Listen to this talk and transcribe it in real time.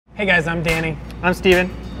Hey guys, I'm Danny. I'm Steven.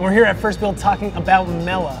 And we're here at FirstBuild talking about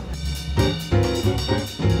Mella.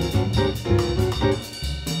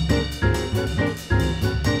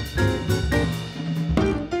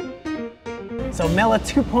 So Mella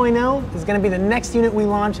 2.0 is going to be the next unit we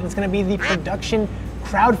launch, and it's going to be the production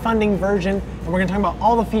crowdfunding version, and we're going to talk about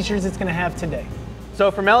all the features it's going to have today.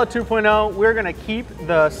 So for Mella 2.0, we're going to keep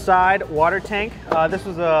the side water tank. This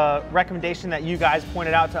was a recommendation that you guys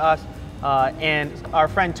pointed out to us, and our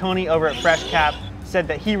friend Tony over at FreshCap said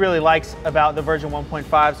that he really likes about the version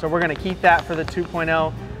 1.5, so we're going to keep that for the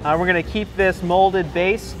 2.0. We're going to keep this molded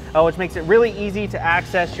base, which makes it really easy to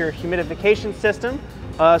access your humidification system.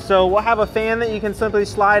 So we'll have a fan that you can simply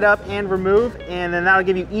slide up and remove, and then that'll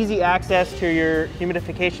give you easy access to your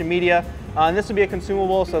humidification media. And this will be a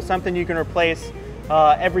consumable, so something you can replace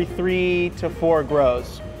every 3 to 4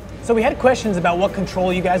 grows. So we had questions about what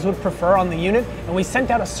control you guys would prefer on the unit, and we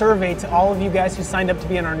sent out a survey to all of you guys who signed up to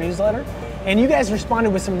be in our newsletter, and you guys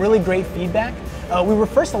responded with some really great feedback. We were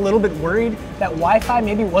first a little bit worried that Wi-Fi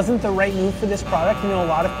maybe wasn't the right move for this product. You know, a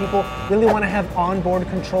lot of people really want to have onboard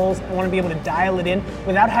controls and want to be able to dial it in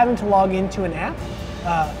without having to log into an app.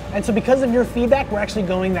 And so because of your feedback, we're actually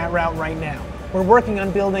going that route right now. We're working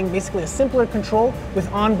on building basically a simpler control with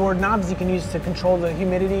onboard knobs you can use to control the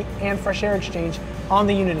humidity and fresh air exchange on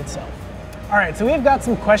the unit itself. All right, so we have got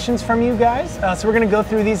some questions from you guys. So we're gonna go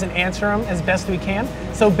through these and answer them as best we can.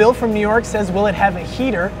 So Bill from New York says, will it have a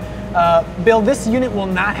heater? Bill, this unit will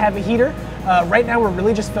not have a heater. Right now, we're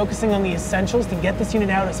really just focusing on the essentials to get this unit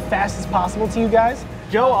out as fast as possible to you guys.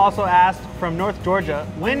 Joe also asked from North Georgia,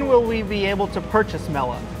 when will we be able to purchase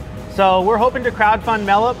Mella? So we're hoping to crowdfund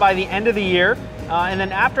Mella by the end of the year. And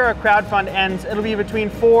then after our crowdfund ends, it'll be between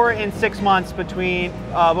 4 and 6 months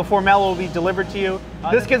before Mella will be delivered to you.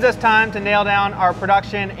 This gives us time to nail down our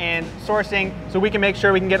production and sourcing so we can make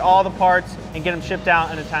sure we can get all the parts and get them shipped out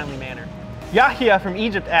in a timely manner. Yahya from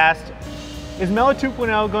Egypt asked, is Mella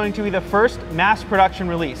 2.0 going to be the first mass production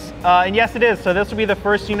release? And yes, it is. So this will be the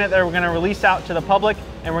first unit that we're going to release out to the public,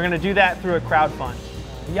 and we're going to do that through a crowdfund.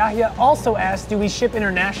 Yahya also asked, do we ship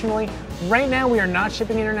internationally? Right now, we are not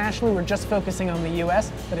shipping internationally. We're just focusing on the US,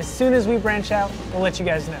 but as soon as we branch out, we'll let you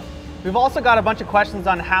guys know. We've also got a bunch of questions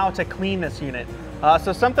on how to clean this unit.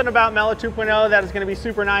 So something about Mella 2.0 that is going to be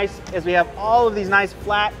super nice is we have all of these nice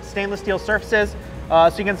flat stainless steel surfaces.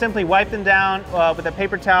 So you can simply wipe them down with a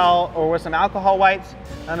paper towel or with some alcohol wipes,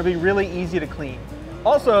 and it'll be really easy to clean.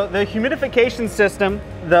 Also, the humidification system,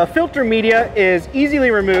 the filter media is easily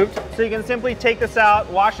removed, so you can simply take this out,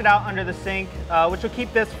 wash it out under the sink, which will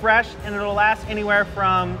keep this fresh, and it'll last anywhere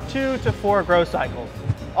from 2 to 4 grow cycles.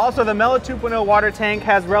 Also, the Mella 2.0 water tank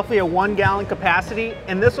has roughly a 1-gallon capacity,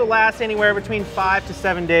 and this will last anywhere between 5 to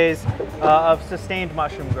 7 days of sustained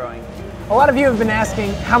mushroom growing. A lot of you have been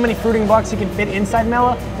asking how many fruiting blocks you can fit inside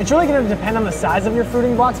Mella. It's really going to depend on the size of your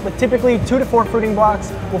fruiting blocks, but typically 2 to 4 fruiting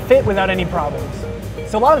blocks will fit without any problems.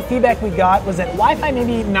 So a lot of the feedback we got was that Wi-Fi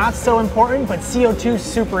maybe not so important, but CO2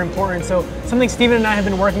 super important. So something Steven and I have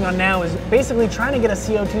been working on now is basically trying to get a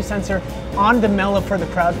CO2 sensor onto Mella for the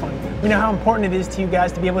crowdfunding. We know how important it is to you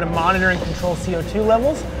guys to be able to monitor and control CO2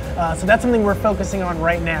 levels. So that's something we're focusing on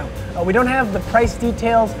right now. We don't have the price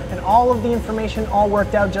details and all of the information all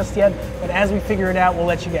worked out just yet, but as we figure it out, we'll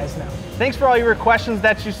let you guys know. Thanks for all your questions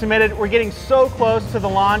that you submitted. We're getting so close to the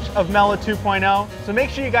launch of Mella 2.0, so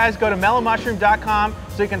make sure you guys go to mellamushroom.com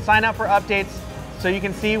so you can sign up for updates so you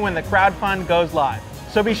can see when the crowdfund goes live.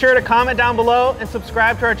 So be sure to comment down below and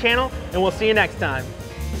subscribe to our channel, and we'll see you next time.